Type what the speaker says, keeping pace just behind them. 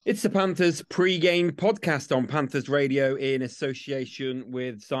It's the Panthers Pre-Game Podcast on Panthers Radio in association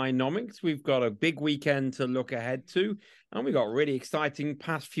with Xynomix. We've got a big weekend to look ahead to, and we've got really exciting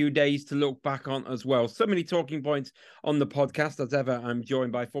past few days to look back on as well. So many talking points on the podcast. As ever, I'm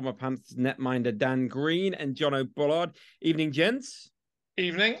joined by former Panthers netminder Dan Green and Jono Bullard. Evening, gents.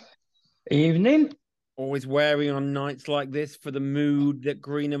 Evening. Evening. Always wary on nights like this for the mood that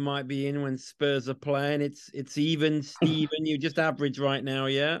Greener might be in when Spurs are playing. It's even, Steven. You just average right now,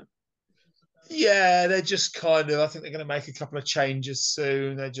 yeah? Yeah, they're just I think they're going to make a couple of changes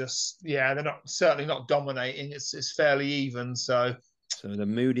soon. They're certainly not dominating. It's fairly even. So the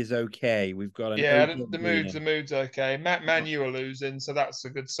mood is okay. We've got the mood's okay. Man U are losing, so that's a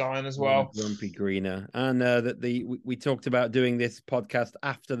good sign as well. Grumpy Greener, and we talked about doing this podcast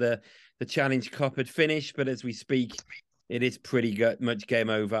after the Challenge Cup had finished, but as we speak, it is pretty much game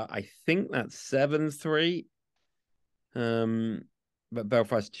over. I think that's 7-3. But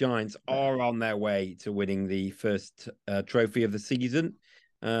Belfast Giants are on their way to winning the first trophy of the season.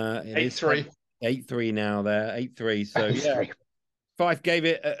 8-3. 8-3 now there, 8-3. So, yeah. Fife gave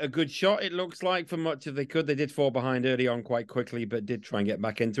it a good shot, it looks like, for much of they could. They did fall behind early on quite quickly, but did try and get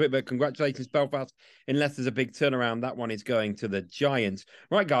back into it. But congratulations, Belfast. Unless there's a big turnaround, that one is going to the Giants.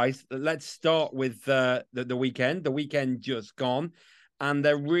 Right, guys, let's start with the weekend. The weekend just gone. And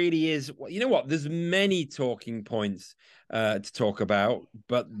there really is, you know what, there's many talking points to talk about,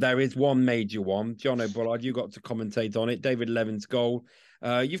 but there is one major one. Jono Bullard, you got to commentate on it. David Levin's goal.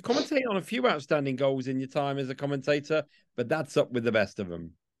 You've commentated on a few outstanding goals in your time as a commentator, but that's up with the best of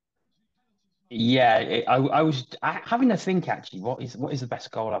them. Yeah, I was having a think, actually, what is the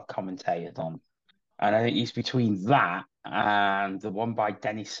best goal I've commentated on? And I think it's between that and the one by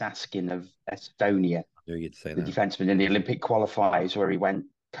Denis Saskin of Estonia. You'd say the defenseman in the Olympic qualifiers, where he went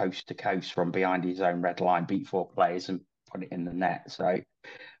coast to coast from behind his own red line, beat 4 players and put it in the net. So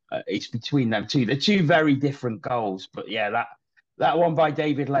it's between them two. They're two very different goals. But yeah, that one by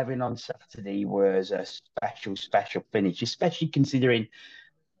David Levin on Saturday was a special finish, especially considering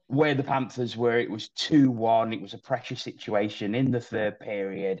where the Panthers were. It was 2-1. It was a pressure situation in the third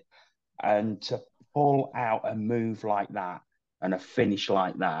period. And to pull out a move like that and a finish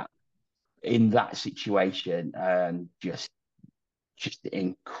like that in that situation, and just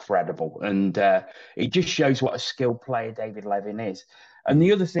incredible. And it just shows what a skilled player David Levin is. And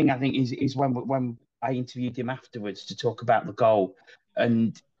the other thing I think is when I interviewed him afterwards to talk about the goal,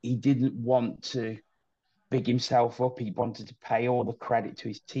 and he didn't want to big himself up. He wanted to pay all the credit to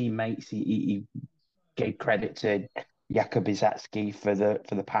his teammates. He gave credit to Jakub Izacki for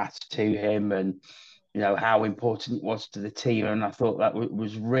the pass to him, and how important it was to the team. And I thought that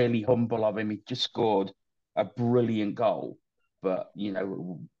was really humble of him. He just scored a brilliant goal, but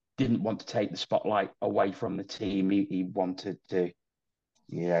didn't want to take the spotlight away from the team. He wanted to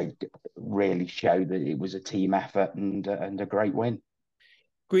really show that it was a team effort and a great win.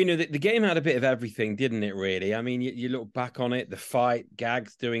 Greener, the game had a bit of everything, didn't it, really? I mean, you look back on it, the fight,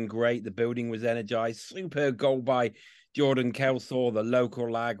 Gags doing great, the building was energized, superb goal by Jordan Kelsall, the local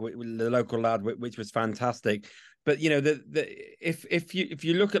lad, which was fantastic. But if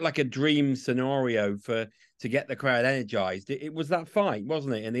you look at like a dream scenario to get the crowd energized, it was that fight,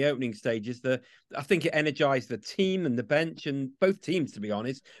 wasn't it? In the opening stages, I think it energized the team and the bench and both teams, to be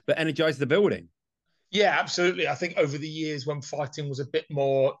honest, but energized the building. Yeah, absolutely. I think over the years when fighting was a bit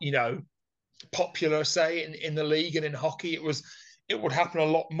more, popular, say in the league and in hockey, it would happen a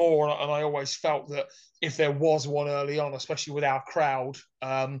lot more. And I always felt that if there was one early on, especially with our crowd,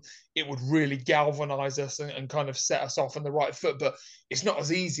 it would really galvanize us and kind of set us off on the right foot. But it's not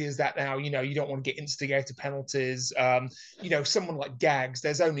as easy as that now. You don't want to get instigator penalties. Someone like Gags,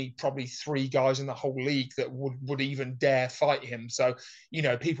 there's only probably 3 guys in the whole league that would even dare fight him. So,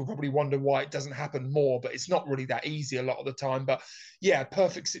 people probably wonder why it doesn't happen more, but it's not really that easy a lot of the time. But yeah,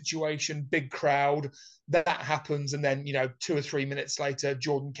 perfect situation, big crowd. That happens, and then 2 or 3 minutes later,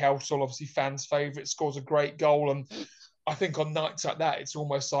 Jordan Kelsall, obviously fans' favourite, scores a great goal. And I think on nights like that, it's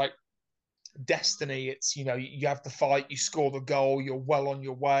almost like destiny. It's you have the fight, you score the goal, you're well on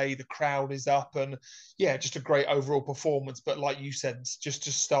your way, the crowd is up, and yeah, just a great overall performance. But like you said, just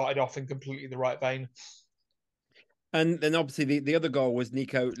started off in completely the right vein. And then obviously the other goal was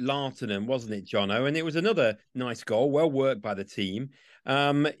Nico Lahtinen, wasn't it, Jono? And it was another nice goal, well worked by the team.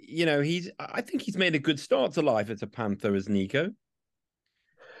 I think he's made a good start to life as a Panther, as Nico.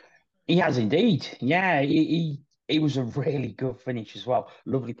 He has indeed. Yeah, he was a really good finish as well.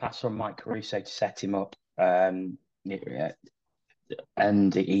 Lovely pass from Mike Caruso to set him up. And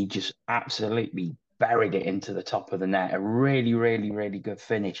he just absolutely buried it into the top of the net. A really, really, really good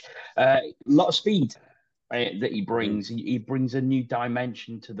finish. A lot of speed. that he brings. He brings a new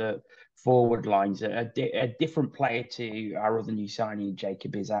dimension to the forward lines, a different player to our other new signing,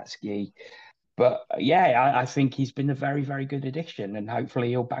 Jacob Isatsky. But yeah, I think he's been a very, very good addition, and hopefully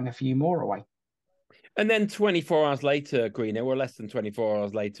he'll bang a few more away. And then 24 hours later, Greener, or less than 24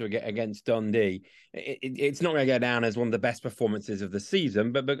 hours later against Dundee, it's not going to go down as one of the best performances of the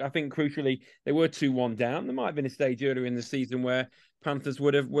season. But I think crucially, they were 2-1 down. There might have been a stage earlier in the season where Panthers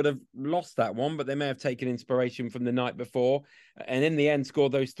would have lost that one, but they may have taken inspiration from the night before. And in the end,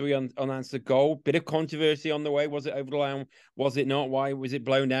 scored those 3 unanswered goals. Bit of controversy on the way. Was it over the line? Was it not? Why was it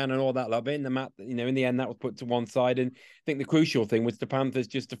blown down and all that? Love in the mat, in the end, that was put to one side. And I think the crucial thing was the Panthers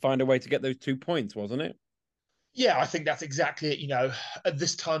just to find a way to get those 2 points, wasn't it? Yeah, I think that's exactly it. At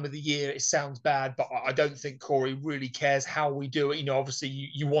this time of the year, it sounds bad, but I don't think Corey really cares how we do it. Obviously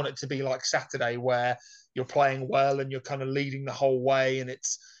you want it to be like Saturday where you're playing well and you're kind of leading the whole way and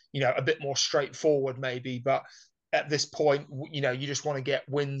it's, a bit more straightforward maybe. But at this point, you just want to get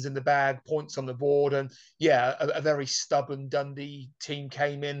wins in the bag, points on the board. And yeah, a very stubborn Dundee team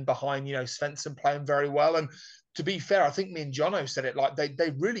came in behind, Svensson playing very well. And to be fair, I think me and Jono said it, like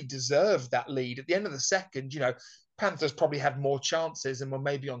they really deserved that lead. At the end of the second, Panthers probably had more chances and were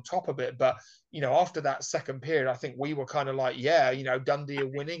maybe on top of it. But, after that second period, I think we were kind of like, yeah, Dundee are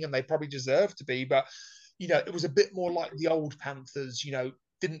winning and they probably deserve to be. But, it was a bit more like the old Panthers,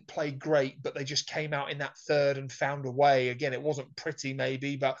 didn't play great, but they just came out in that third and found a way. Again, it wasn't pretty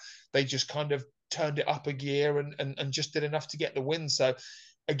maybe, but they just kind of turned it up a gear and just did enough to get the win. So,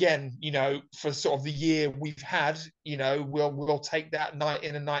 again, for sort of the year we've had, we'll take that night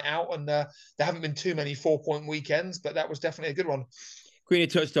in and night out. And there haven't been too many 4-point weekends, but that was definitely a good one. Greeny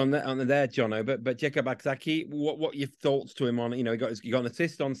touched on that there, Jono. But Jacob Isatsky, what your thoughts to him on? He got an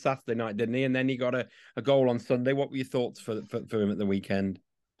assist on Saturday night, didn't he? And then he got a goal on Sunday. What were your thoughts for him at the weekend?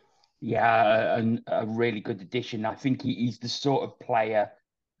 Yeah, a really good addition. I think he's the sort of player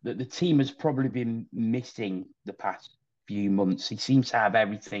that the team has probably been missing the past few months. He seems to have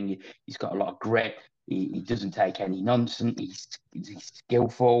everything. He's got a lot of grit. He doesn't take any nonsense. He's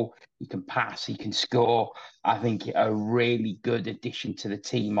skillful. He can pass. He can score. I think a really good addition to the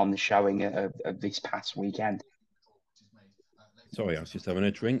team on the showing of this past weekend. Sorry, I was just having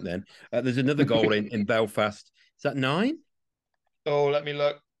a drink then. There's another goal in Belfast. Is that 9? Oh, let me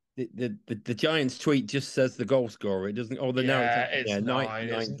look. The Giants tweet just says the goal scorer. It doesn't. Oh, it's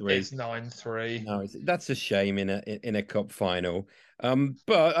 9-3. It's 9-3. No, that's a shame in a cup final.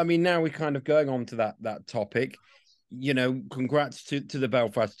 But I mean, now we're kind of going on to that topic. Congrats to the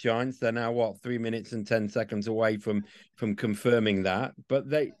Belfast Giants. They're now 3 minutes and 10 seconds away from confirming that. But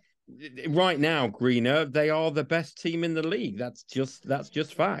right now, Greener, they are the best team in the league. That's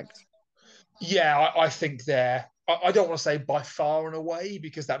just fact. Yeah, I think they're. I don't want to say by far and away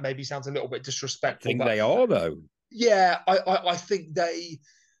because that maybe sounds a little bit disrespectful. I think they are though. Yeah, I think they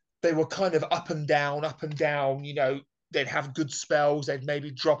were kind of up and down. They'd have good spells. They'd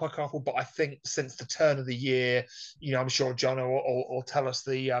maybe drop a couple, but I think since the turn of the year, I'm sure Jono will tell us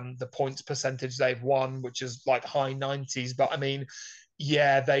the points percentage they've won, which is like high 90s. But I mean,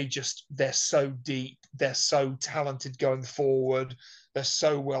 yeah, they're so deep. They're so talented going forward. They're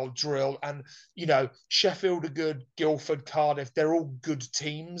so well drilled. And, Sheffield are good, Guildford, Cardiff, they're all good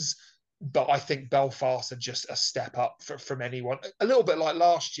teams. But I think Belfast are just a step up from anyone. A little bit like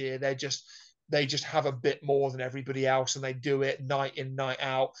last year, they just have a bit more than everybody else and they do it night in, night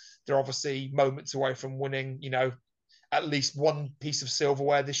out. They're obviously moments away from winning, at least one piece of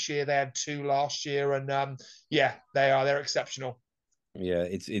silverware this year. They had 2 last year. And they're exceptional. Yeah,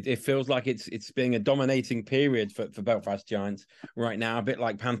 it feels like it's being a dominating period for Belfast Giants right now, a bit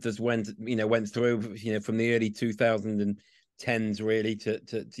like Panthers went through from the early 2010s really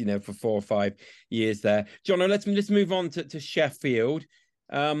to for 4 or 5 years there. Jono, let's move on to Sheffield.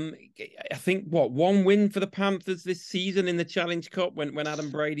 I think one win for the Panthers this season in the Challenge Cup when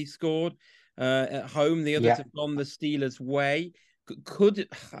Adam Brady scored at home. The others have gone the Steelers' way. Could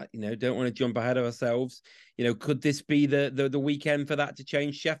don't want to jump ahead of ourselves. Could this be the weekend for that to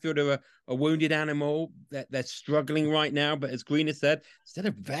change? Sheffield are a wounded animal. They're struggling right now, but as Greener said, still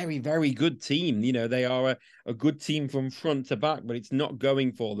a very, very good team. They are a good team from front to back, but it's not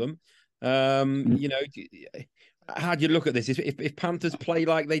going for them. How do you look at this? If Panthers play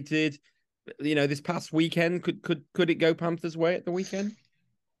like they did, this past weekend, could it go Panthers' way at the weekend?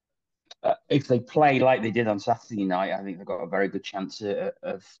 If they play like they did on Saturday night, I think they've got a very good chance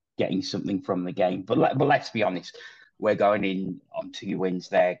of getting something from the game. But let's be honest, we're going in on 2 wins.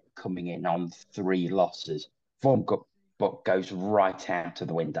 They're coming in on 3 losses. Form goes right out to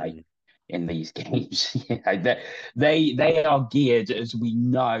the window in these games. They are geared, as we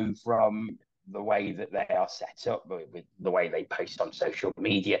know from the way that they are set up, with the way they post on social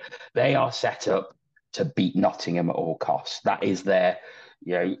media, they are set up to beat Nottingham at all costs. That is their,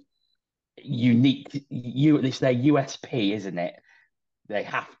 unique. It's their USP, isn't it? They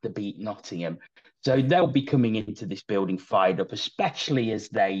have to beat Nottingham, so they'll be coming into this building fired up, especially as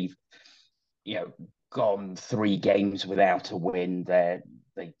they've, gone 3 games without a win. They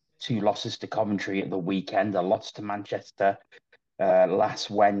 2 losses to Coventry at the weekend, a loss to Manchester last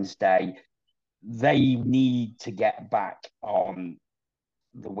Wednesday. They need to get back on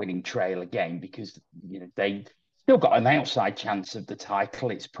the winning trail again, because they still got an outside chance of the title.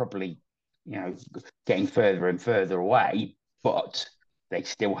 It's probably getting further and further away, but they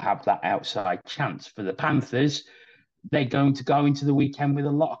still have that outside chance. For the Panthers, they're going to go into the weekend with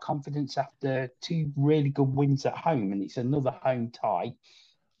a lot of confidence after 2 really good wins at home, and it's another home tie.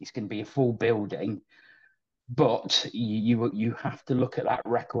 It's going to be a full building, but you have to look at that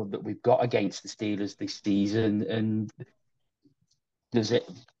record that we've got against the Steelers this season, and does it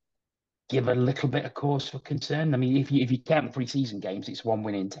give a little bit of cause for concern? I mean, if you count the pre-season games, it's 1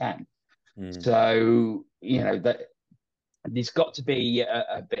 win in 10. So that there's got to be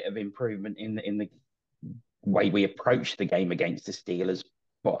a bit of improvement in the way we approach the game against the Steelers.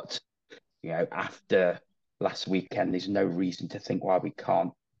 But after last weekend, there's no reason to think why we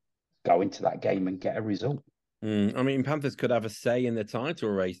can't go into that game and get a result. I mean, Panthers could have a say in the title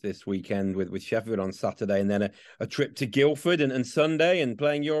race this weekend with Sheffield on Saturday, and then a trip to Guildford and Sunday, and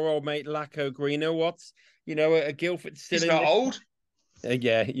playing your old mate Lacko Greeno. What's a Guildford still? He's not old.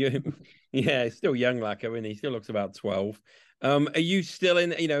 Yeah, still young Lacko, and he still looks about 12. Are you still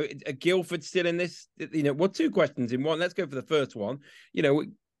in? A Guildford still in this? Well, 2 questions in one. Let's go for the first one.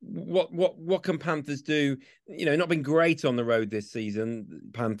 What can Panthers do? Not been great on the road this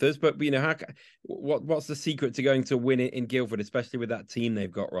season, Panthers, but what's the secret to going to win it in Guildford, especially with that team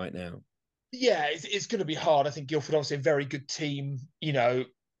they've got right now? Yeah, it's going to be hard. I think Guildford, obviously, a very good team.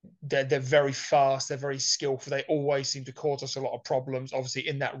 They're very fast. They're very skillful. They always seem to cause us a lot of problems. Obviously,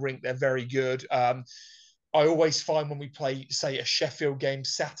 in that rink, they're very good. I always find when we play, say, a Sheffield game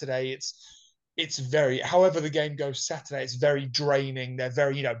Saturday, it's very, however the game goes Saturday, it's very draining. They're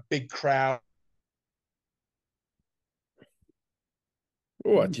very, big crowd.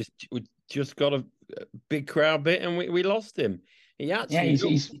 Oh, we just got a big crowd bit, and we lost him. He actually,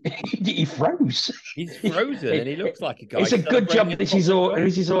 he froze. He's frozen, and he looks like a guy. It's a good job this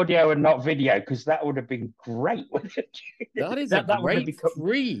is audio and not video, because that would have been great. That is a great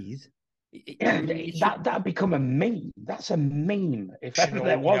freeze. That'd become a meme. That's a meme if ever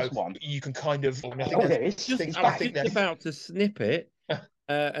there was one. You can kind of. I think they're about to snip it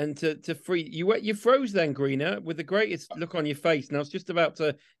and to free you froze then, Greener, with the greatest look on your face. And I was just about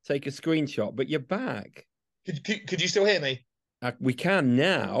to take a screenshot, but you're back. Could you still hear me? We can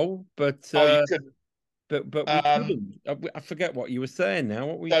now, but you couldn't. But we couldn't. I forget what you were saying now.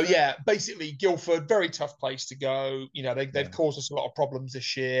 What we? Yeah, basically Guildford, very tough place to go. They've caused us a lot of problems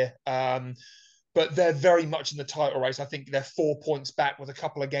this year. But they're very much in the title race. I think they're 4 points back with a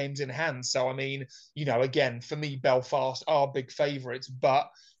couple of games in hand. So I mean, again, for me, Belfast are big favourites, but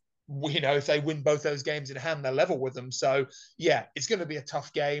if they win both those games in hand, they're level with them. So yeah, it's going to be a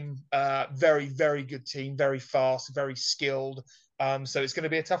tough game. Very, very good team, very fast, very skilled. So it's going to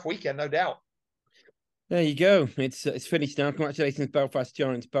be a tough weekend, no doubt. There you go. It's finished now. Congratulations, Belfast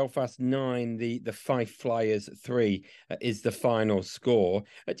Giants. Belfast 9, the Fife Flyers 3 is the final score.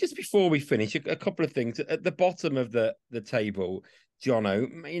 Just before we finish, a couple of things at the bottom of the table.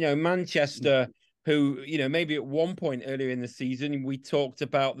 Jono, Manchester, who maybe at one point earlier in the season we talked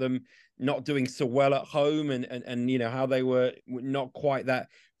about them not doing so well at home, and how they were not quite that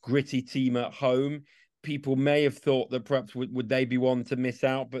gritty team at home. People may have thought that perhaps would they be one to miss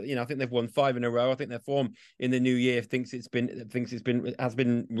out, but I think they've won 5 in a row. I think their form in the new year has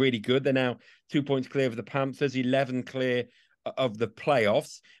been really good. They're now 2 points clear of the Panthers, 11 clear of the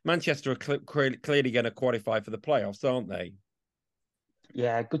playoffs. Manchester are clearly going to qualify for the playoffs, aren't they?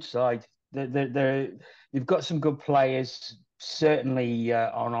 Yeah, good side. They've got some good players, certainly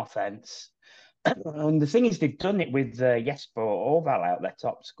on offense. And the thing is, they've done it with Jesper Orval out, their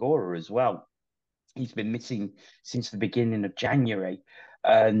top scorer as well. He's been missing since the beginning of January,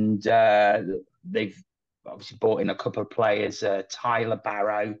 and they've obviously brought in a couple of players, Tyler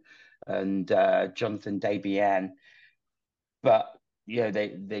Barrow and Jonathan Debian. But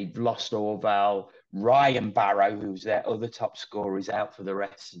they've lost Orval. Ryan Barrow, who's their other top scorer, is out for the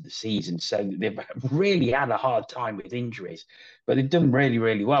rest of the season. So they've really had a hard time with injuries, but they've done really,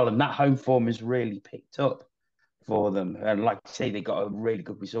 really well, and that home form has really picked up for them. And like I say, they got a really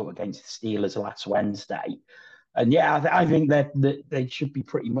good result against the Steelers last Wednesday. And yeah, I think that they should be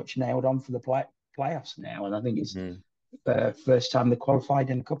pretty much nailed on for the playoffs now. And I think it's the first time they qualified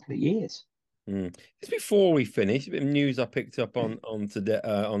in a couple of years. Just before we finish, a bit of news I picked up on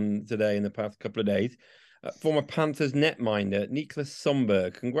today in the past couple of days. Former Panthers netminder Niklas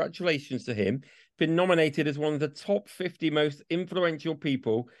Sundberg. Congratulations to him. Been nominated as one of the top 50 most influential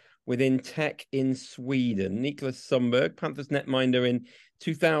people within tech in Sweden. Niklas Sundberg, Panthers netminder in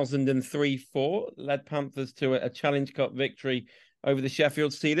 2003-04, led Panthers to a Challenge Cup victory over the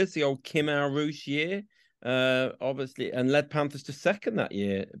Sheffield Steelers, the old Kim Al-Roosh year, obviously, and led Panthers to second that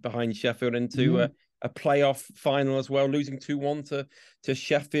year behind Sheffield into a playoff final as well, losing 2-1 to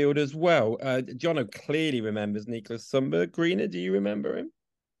Sheffield as well. Jono clearly remembers Niklas Sundberg. Greener, do you remember him?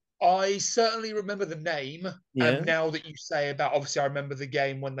 I certainly remember the name. Yeah. And now that you say about, obviously, I remember the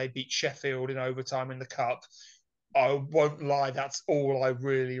game when they beat Sheffield in overtime in the Cup. I won't lie, that's all I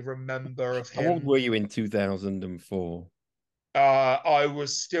really remember of him. How old were you in 2004? I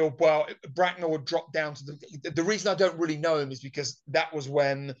was still, well, Bracknell had dropped down to the reason I don't really know him is because that was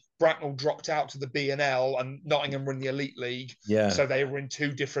when Bracknell dropped out to the B&L and Nottingham were in the Elite League. Yeah. So they were in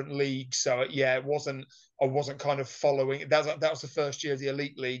two different leagues. So yeah, I wasn't kind of following. That was the first year of the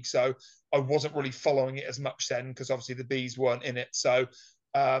Elite League. So I wasn't really following it as much then because obviously the Bees weren't in it. So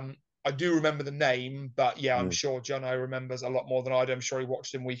I do remember the name, but yeah, I'm sure Jono remembers a lot more than I do. I'm sure he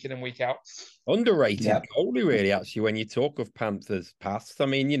watched him week in and week out. Underrated goalie, really, actually, when you talk of Panthers past. I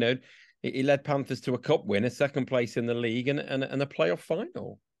mean, you know, he led Panthers to a cup win, a second place in the league, and a playoff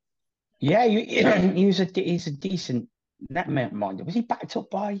final. Yeah, he's a decent netminder. Was he backed up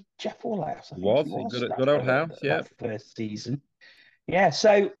by Jeff Wallace? He was. Good old house, yeah. First season. Yeah,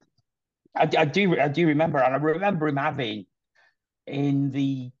 so I do remember, and I remember him having in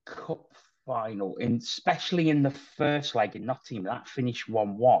the cup final, especially in the first leg in Nottingham, that finished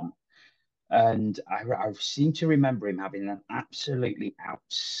 1-1. And I seem to remember him having an absolutely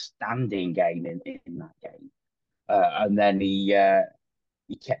outstanding game in that game. And then he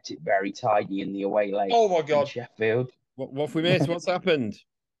kept it very tidy in the away leg. Oh my God. Sheffield. What have we missed? What's happened?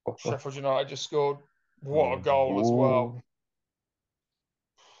 Sheffield United just scored. What a goal as well.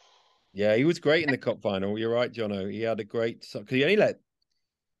 Yeah, he was great in the cup final. You're right, Jono. He had a great, because he only let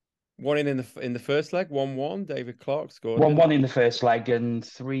one in the first leg, 1-1. David Clark scored 1-1 in the first leg and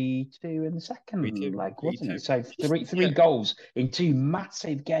 3-2 in the second leg, wasn't it? So three goals in two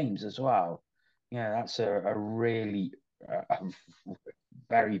massive games as well. Yeah, that's a really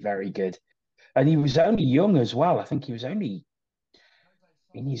very, very good. And he was only young as well. I think he was only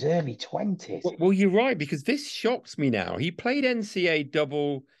in his early 20s. Well, you're right, because this shocks me now. He played NCAA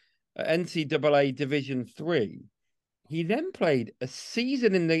Division 3. He then played a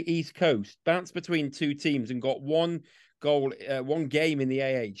season in the East Coast, bounced between two teams, and got one game in the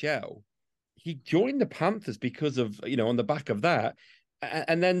AHL. He joined the Panthers because of, on the back of that,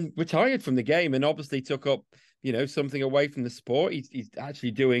 and then retired from the game, and obviously took up, something away from the sport. He's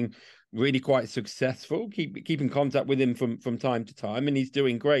actually doing really quite successful. Keep in contact with him from time to time, and he's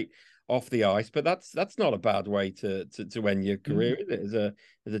doing great off the ice. But that's not a bad way to end your career, is it?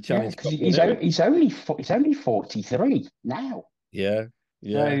 As a challenge. Yeah, he's only 43 now. Yeah.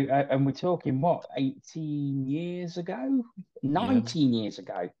 So, and we're talking 18 years ago, 19 years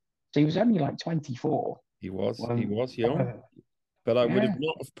ago. So he was only like 24. He was young. But I would have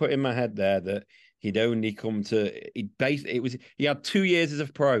not have put in my head there that he'd only come to. He had 2 years as a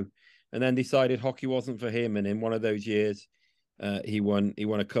pro, and then decided hockey wasn't for him. And in one of those years, he won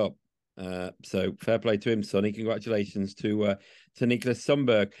a cup. So fair play to him, Sonny. Congratulations to Niklas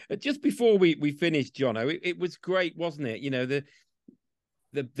Sundberg. Just before we finished, Jono, it was great, wasn't it?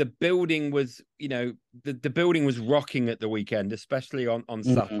 The building was, the building was rocking at the weekend, especially on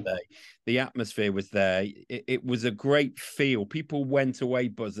Saturday. The atmosphere was there. It was a great feel. People went away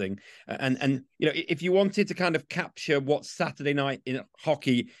buzzing. And if you wanted to kind of capture what Saturday night in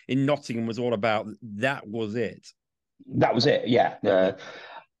hockey in Nottingham was all about, that was it. That was it, yeah.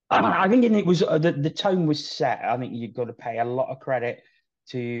 I think it was the tone was set. I think you've got to pay a lot of credit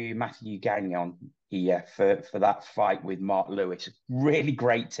to Matthew Gagnon here for that fight with Mark Lewis. Really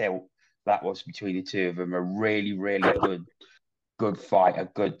great tilt that was between the two of them. A really, really good fight, a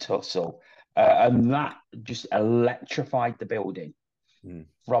good tussle. And that just electrified the building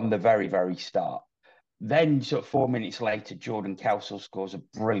from the very, very start. Then sort of 4 minutes later, Jordan Kelsall scores a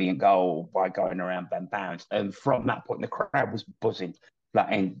brilliant goal by going around Ben Bounds. And from that point, the crowd was buzzing the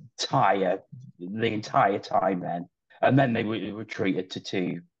entire time then. And then they were treated to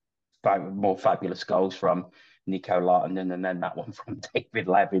two more fabulous goals from Nico Lartenden, and then that one from David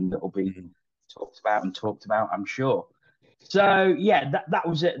Levin that will be talked about, I'm sure. So yeah, that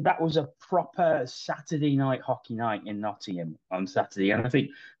was it. That was a proper Saturday night hockey night in Nottingham on Saturday, and I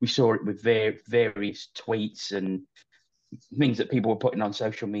think we saw it with various tweets and things that people were putting on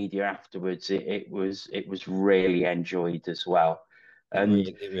social media afterwards. It was really enjoyed as well. And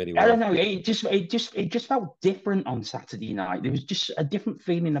it really I was. don't know, it just felt different on Saturday night. There was just a different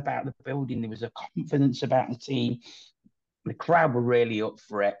feeling about the building. There was a confidence about the team. The crowd were really up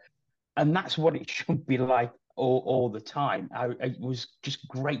for it, and that's what it should be like all the time. It was just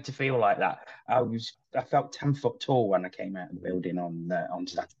great to feel like that. I felt 10 foot tall when I came out of the building on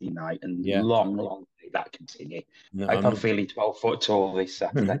Saturday night, and long may that continue. No, I hope I'm feeling 12 foot tall this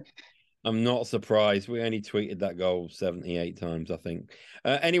Saturday. I'm not surprised. We only tweeted that goal 78 times, I think.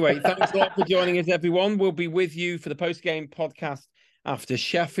 Anyway, thanks a lot for joining us, everyone. We'll be with you for the post-game podcast after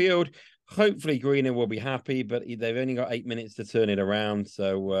Sheffield. Hopefully, Greener will be happy, but they've only got 8 minutes to turn it around.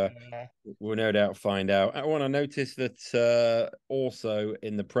 So we'll no doubt find out. I want to notice that also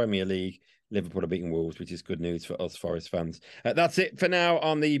in the Premier League, Liverpool are beating Wolves, which is good news for us Forest fans. That's it for now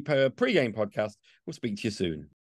on the pre-game podcast. We'll speak to you soon.